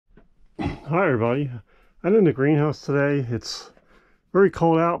Hi everybody. I'm in the greenhouse today. It's very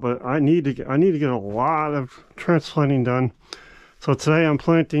cold out, but I need to get a lot of transplanting done. So today I'm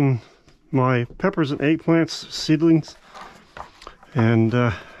planting my peppers and eggplants seedlings, and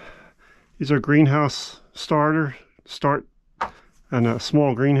these are greenhouse start in a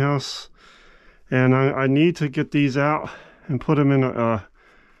small greenhouse, and I need to get these out and put them in a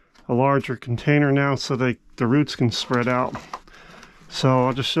larger container now so the roots can spread out. So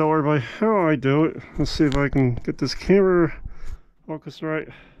I'll just show everybody how I do it. Let's see if I can get this camera focused right.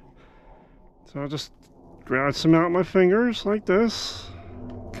 So I'll just grab some out my fingers like this.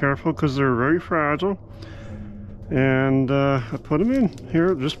 Careful because they're very fragile. And I put them in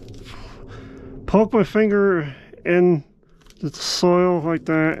here. Just poke my finger in the soil like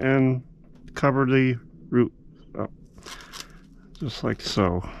that and cover the root up. Just like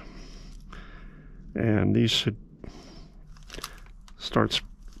so. And these should starts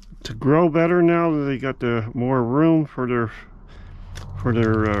to grow better now that they got the more room for their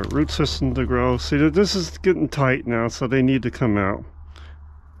root system to grow. See, this is getting tight now, so they need to come out.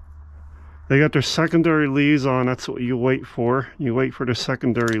 They got their secondary leaves on. That's what you wait for. You wait for the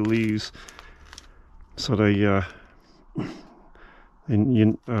secondary leaves, so they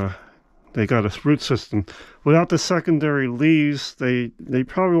got a root system. Without the secondary leaves, they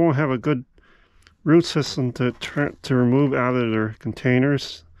probably won't have a good root system to remove out of their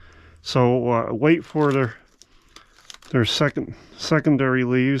containers. So wait for their secondary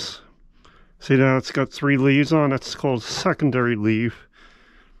leaves. See, now it's got 3 leaves on. That's called secondary leaf,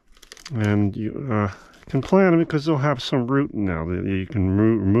 and you can plant them because they'll have some root now that you can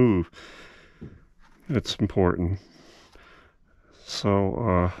remove. It's important.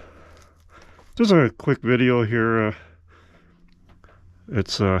 So just a quick video here.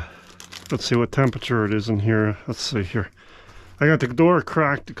 Let's see what temperature it is in here. Let's see here. I got the door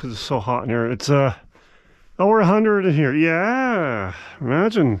cracked because it's so hot in here. It's over 100 in here. Yeah,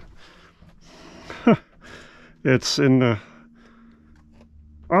 imagine. It's in the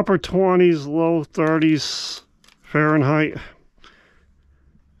upper 20s, low 30s Fahrenheit,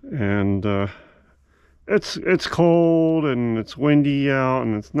 and it's cold and it's windy out,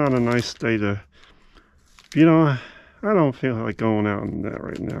 and it's not a nice day to, I don't feel like going out in that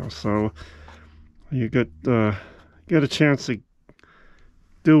right now. So you get a chance to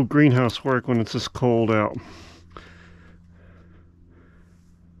do greenhouse work when it's this cold out.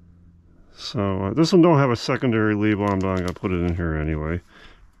 So this one don't have a secondary leaf on, but I'm gonna put it in here anyway.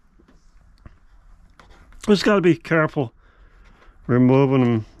 Just got to be careful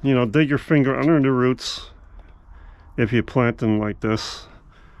removing them. Dig your finger under the roots if you plant them like this,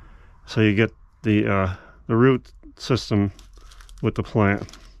 so you get the root system with the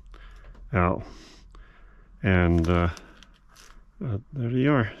plant out. And there they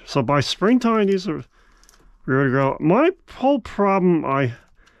are. So by springtime, these are ready to grow. My whole problem I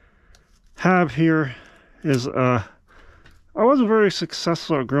have here is I wasn't very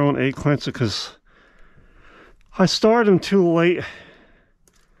successful at growing eggplants because I started them too late.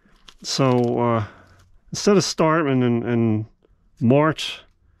 So instead of starting in March,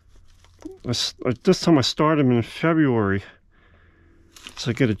 this time I started them in February, so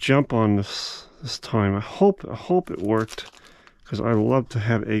I get a jump on this time. I hope it worked, because I love to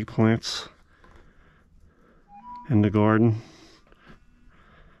have eggplants in the garden.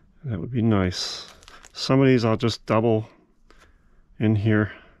 That would be nice. Some of these I'll just double in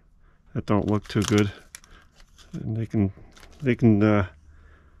here that don't look too good, and they can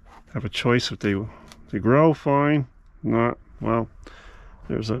have a choice if they grow fine. Not, well,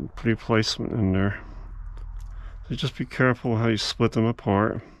 there's a pretty placement in there. So just be careful how you split them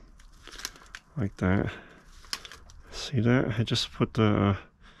apart like that. See that? I just put my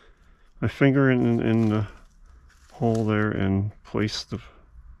finger in the hole there and place the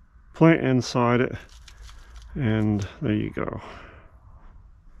plant inside it, and there you go.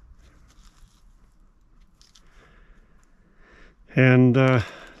 And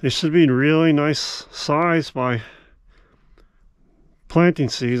they should be really nice size by planting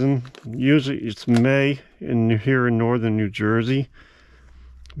season. Usually it's May here in northern New Jersey,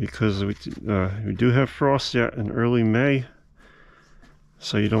 because we do have frost yet in early May,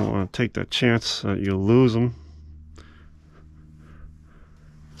 so you don't want to take that chance that you'll lose them.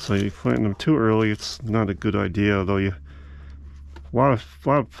 So you plant them too early, it's not a good idea. Although a lot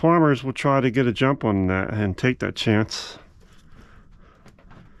of farmers will try to get a jump on that and take that chance.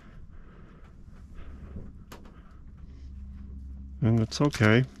 And it's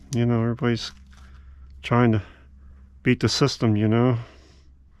okay, everybody's trying to beat the system,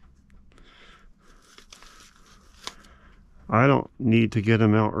 I don't need to get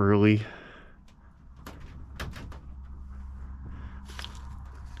them out early.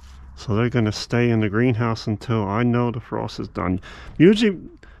 So they're going to stay in the greenhouse until I know the frost is done. Usually,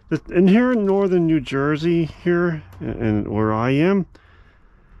 in here in northern New Jersey, here and where I am,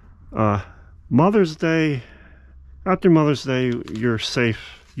 Mother's Day, after Mother's Day, you're safe,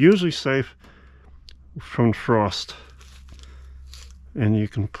 usually safe from frost. And you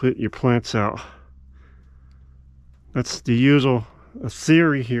can put your plants out. That's the usual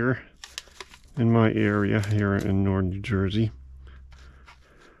theory here in my area here in northern New Jersey.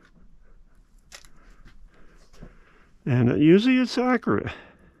 And usually it's accurate.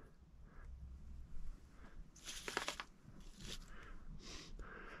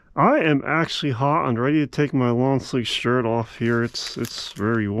 I am actually hot and ready to take my long sleeve shirt off here. It's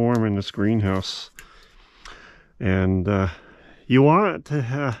very warm in this greenhouse. And you want it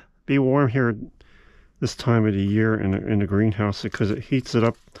to be warm here this time of the year in the greenhouse because it heats it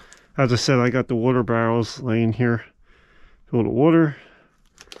up. As I said, I got the water barrels laying here filled with water,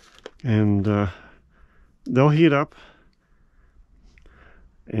 and they'll heat up,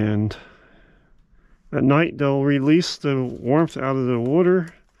 and at night they'll release the warmth out of the water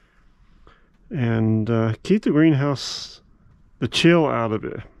and keep the greenhouse, the chill out of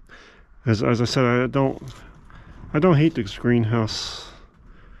it. As I said, I don't heat this greenhouse.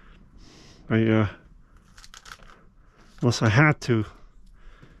 Unless I had to.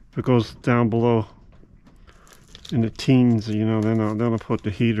 If it goes down below in the teens, you know, then I'll put the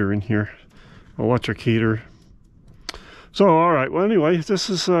heater in here, electric heater. So, all right. Well, anyway, this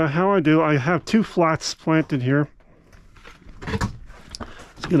is how I do. I have 2 flats planted here.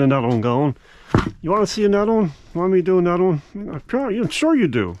 Let's get another one going. You want to see another one? Want me to do another one? I'm sure you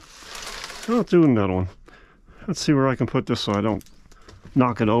do. I'll do another one. Let's see where I can put this so I don't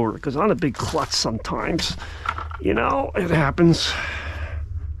knock it over, because I'm a big klutz sometimes. You know, it happens.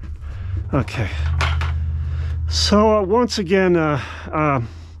 Okay. So once again, I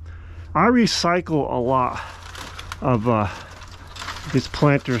recycle a lot of these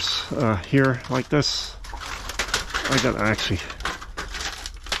planters here like this. I gotta actually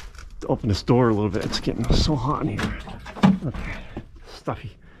open this door a little bit. It's getting so hot in here. Okay,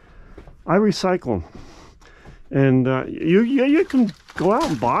 stuffy. I recycle them, and you can go out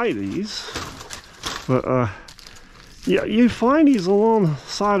and buy these, but yeah, you find these along the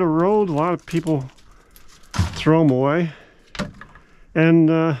side of the road. A lot of people throw them away,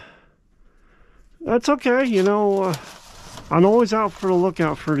 and that's okay. You know, I'm always out for a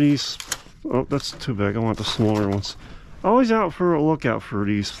lookout for these. Oh, that's too big. I want the smaller ones. Always out for a lookout for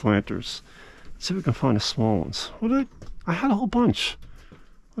these planters. Let's see if we can find the small ones. I had a whole bunch.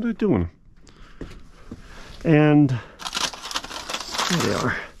 What are they doing? And there they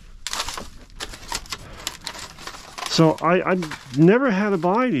are. So I never had to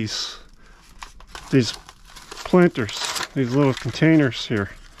buy these planters, these little containers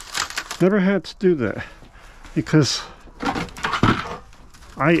here. Never had to do that because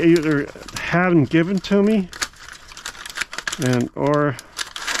I either had them given to me, or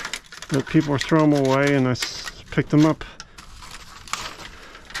that people were throwing them away, and I picked them up.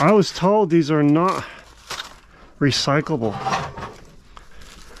 I was told these are not recyclable.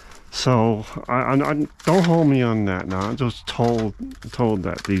 So I don't hold me on that now. I'm just told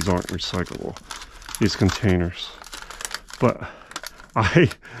that these aren't recyclable, these containers. But I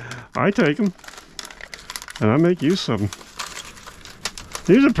take them and I make use of them.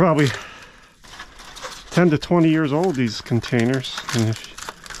 These are probably 10 to 20 years old, these containers, and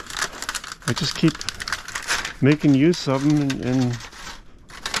I just keep making use of them, and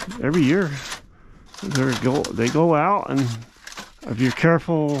every year they go out, and if you're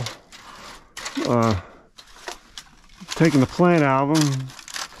careful taking the plant out of them,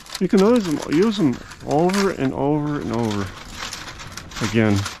 you can use them over and over and over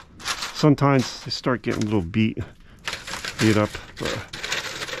again. Sometimes they start getting a little beat up,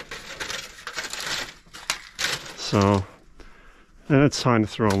 so then it's time to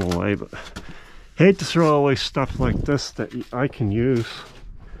throw them away. But hate to throw away stuff like this that I can use.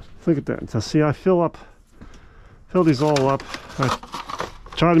 Look at that. So see, I fill these all up. I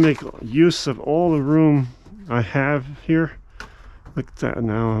try to make use of all the room I have here. Look at that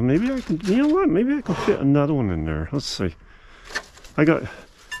now. Maybe I can, you know what? Maybe I can fit another one in there. Let's see. I got a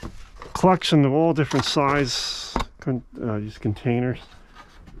collection of all different size these containers.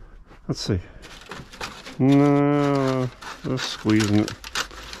 Let's see. No, just squeezing it.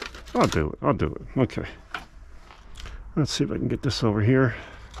 I'll do it. Okay. Let's see if I can get this over here.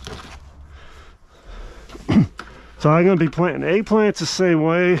 So I'm going to be planting eggplants the same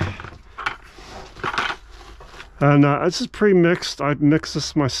way. And this is pre-mixed. I mixed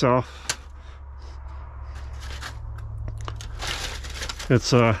this myself.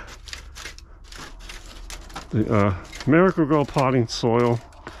 It's the Miracle-Gro potting soil,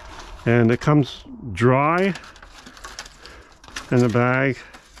 and it comes dry in the bag,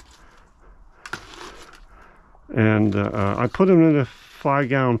 and I put them in a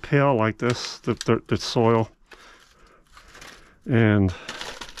 5-gallon pail like this, the soil, and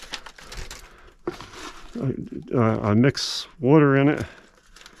I mix water in it,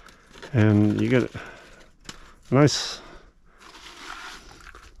 and you get a nice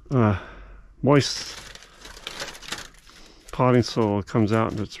moist potting soil. It comes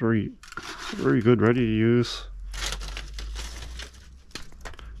out, and it's very good, ready to use.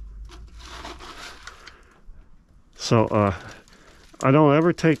 So I don't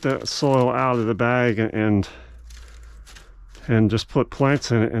ever take the soil out of the bag and just put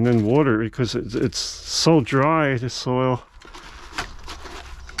plants in it and then water, because it's so dry, the soil,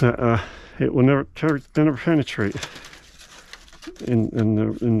 that it will never penetrate, and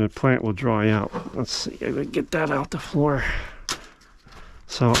the plant will dry out. Let's see, I gotta get that out the floor.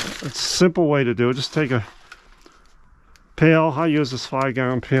 So it's a simple way to do it. Just take a pail. I use this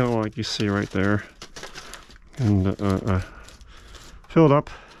 5-gallon pail like you see right there, and fill it up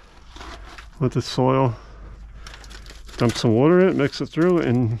with the soil. Dump some water in it, mix it through,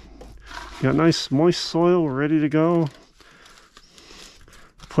 and you got nice moist soil ready to go.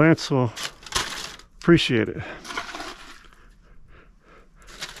 The plants will appreciate it.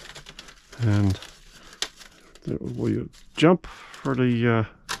 And we jump for the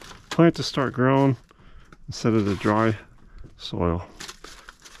plant to start growing instead of the dry soil.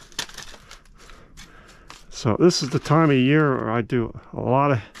 So this is the time of year where I do a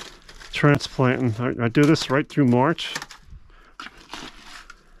lot of transplanting. I do this right through March.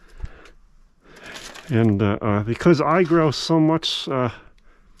 And because I grow so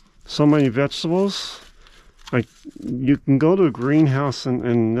many vegetables, you can go to a greenhouse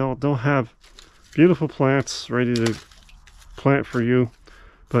and they'll have beautiful plants ready to plant for you.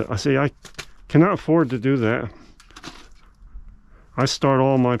 But I say I cannot afford to do that. I start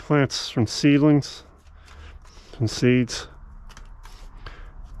all my plants from seedlings, from seeds,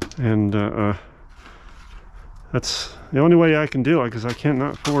 and that's the only way I can do it, because I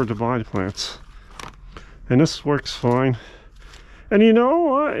cannot afford to buy plants. And this works fine. And you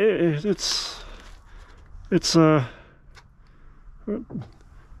know, it's a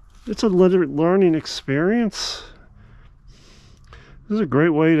learning experience. This is a great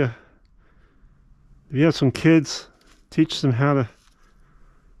way to, if you have some kids, teach them how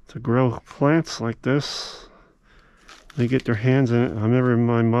to grow plants like this. They get their hands in it. I remember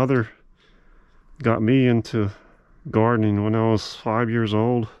my mother got me into gardening when I was 5 years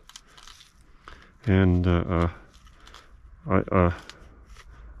old, and I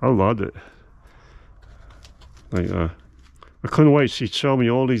loved it. I couldn't wait. She showed me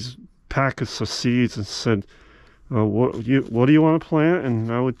all these packets of seeds and said, what do you want to plant?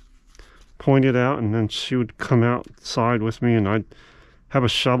 And I would point it out, and then she would come outside with me, and I'd have a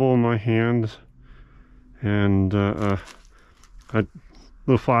shovel in my hand, and little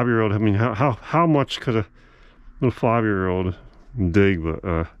 5-year-old. I mean, how much could a little 5-year-old dig?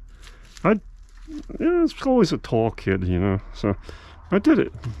 But it's always a tall kid, you know. So I did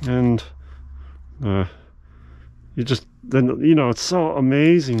it, and it's so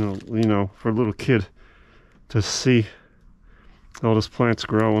amazing, you know, for a little kid to see all those plants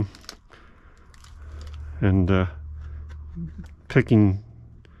growing and picking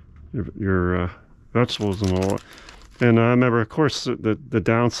your vegetables and all that. And I remember, of course, the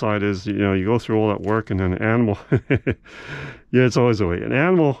downside is, you know, you go through all that work, and then an animal, yeah, it's always the way. An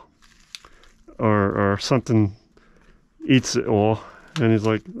animal or something eats it all, and he's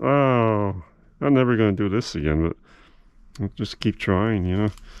like, oh, I'm never going to do this again, but I'll just keep trying, you know.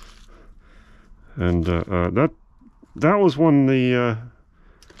 And that was when the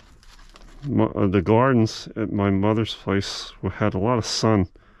gardens at my mother's place had a lot of sun,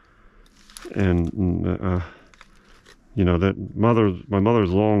 and you know, my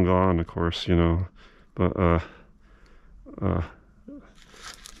mother's long gone, of course, you know, but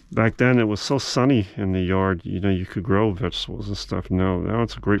back then it was so sunny in the yard, you know, you could grow vegetables and stuff. Now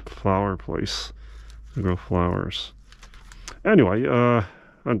it's a great flower place to grow flowers. Anyway,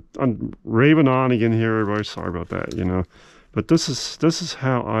 I'm raving on again here, everybody. Sorry about that, you know, but this is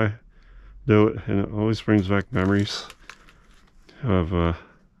how I do it, and it always brings back memories of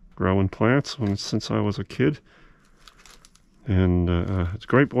growing plants since I was a kid. And it's a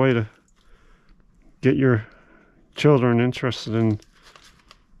great way to get your children interested in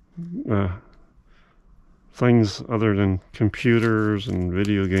things other than computers and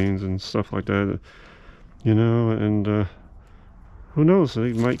video games and stuff like that, you know. And who knows,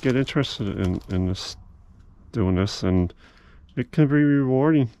 they might get interested in this doing this, and it can be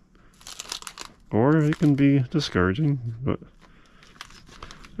rewarding, or it can be discouraging. But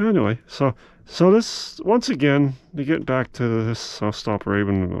anyway, so this, once again, to get back to this, I'll stop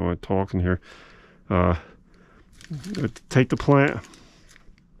raving while I'm talking here. Take the plant,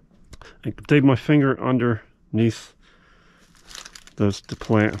 I dig my finger underneath the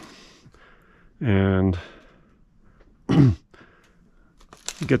plant, and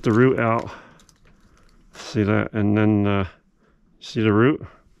get the root out. See that? And then see the root?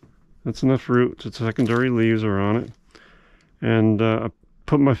 That's enough root. The secondary leaves are on it. And I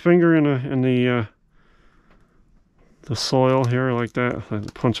put my finger in the soil here like that. I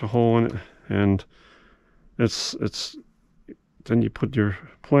punch a hole in it, and it's then you put your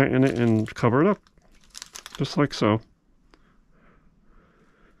plant in it and cover it up, just like so.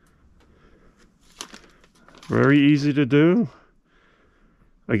 Very easy to do.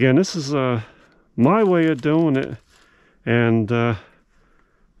 Again, this is my way of doing it, and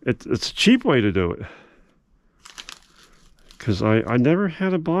it's a cheap way to do it, because I never had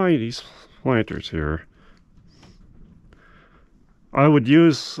to buy these planters here. I would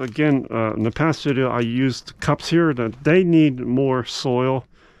use, again, in the past video, I used cups here that they need more soil,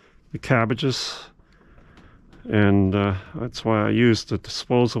 the cabbages, and that's why I used the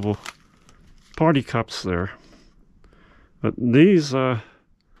disposable party cups there. But these,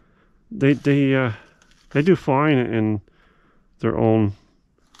 they do fine in their own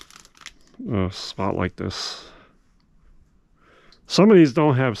spot like this. Some of these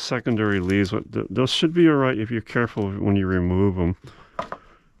don't have secondary leaves, but those should be alright if you're careful when you remove them.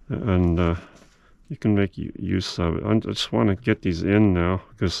 And you can make use of it. I just want to get these in now,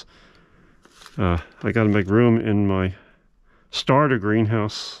 because I got to make room in my starter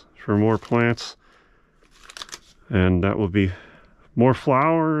greenhouse for more plants. And that will be more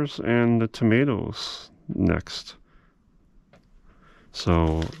flowers and the tomatoes next.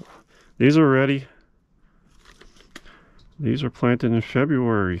 So these are ready. These are planted in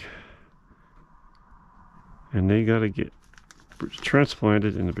February, and they got to get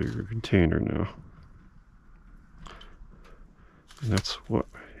transplanted in a bigger container now. And that's what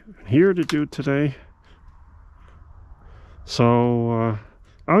I'm here to do today. So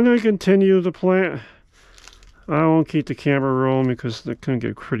I'm going to continue the plant. I won't keep the camera rolling because it can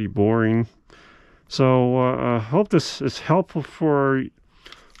get pretty boring. So I hope this is helpful for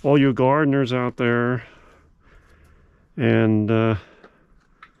all you gardeners out there. And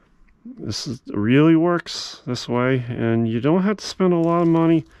this really works this way, and you don't have to spend a lot of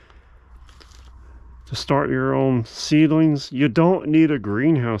money to start your own seedlings. You don't need a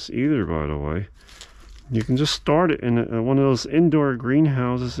greenhouse either, by the way. You can just start it in one of those indoor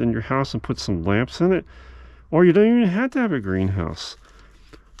greenhouses in your house and put some lamps in it. Or you don't even have to have a greenhouse.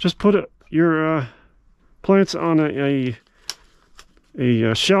 Just put your plants on a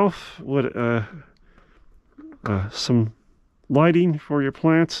shelf with some lighting for your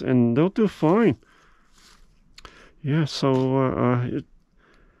plants, and they'll do fine. Yeah, so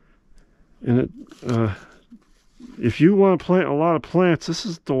if you want to plant a lot of plants, this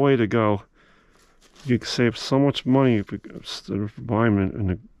is the way to go. You can save so much money instead of buying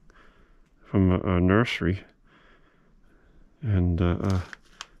them from a nursery. And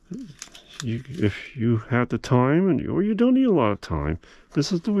if you have the time, or you don't need a lot of time,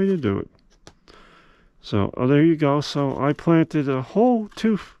 this is the way to do it. So there you go. So I planted a whole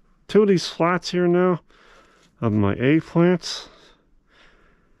two of these flats here now of my eggplants,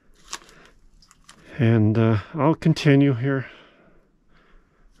 and I'll continue here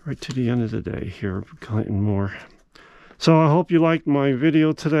right to the end of the day here, planting more. So I hope you liked my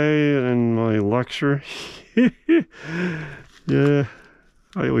video today and my lecture. Yeah,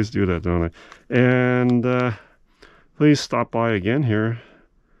 I always do that, don't I? And please stop by again here.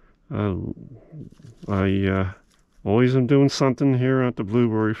 I always am doing something here at the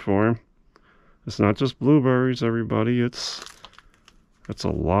blueberry farm. It's not just blueberries, everybody. It's a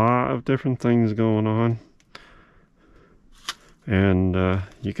lot of different things going on. And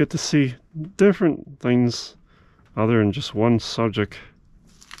you get to see different things other than just one subject.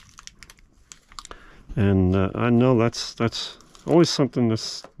 And I know that's always something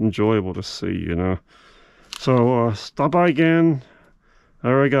that's enjoyable to see, you know. So stop by again.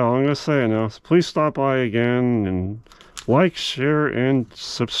 There we go. I'm going to say it now. So please stop by again and like, share, and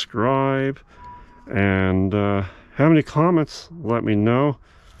subscribe. And have any comments, let me know.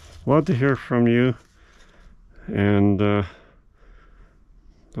 Love to hear from you. And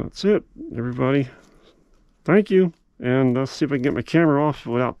that's it, everybody. Thank you. And let's see if I can get my camera off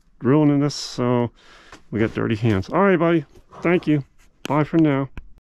without ruining this, so we got dirty hands. All right, buddy. Thank you. Bye for now.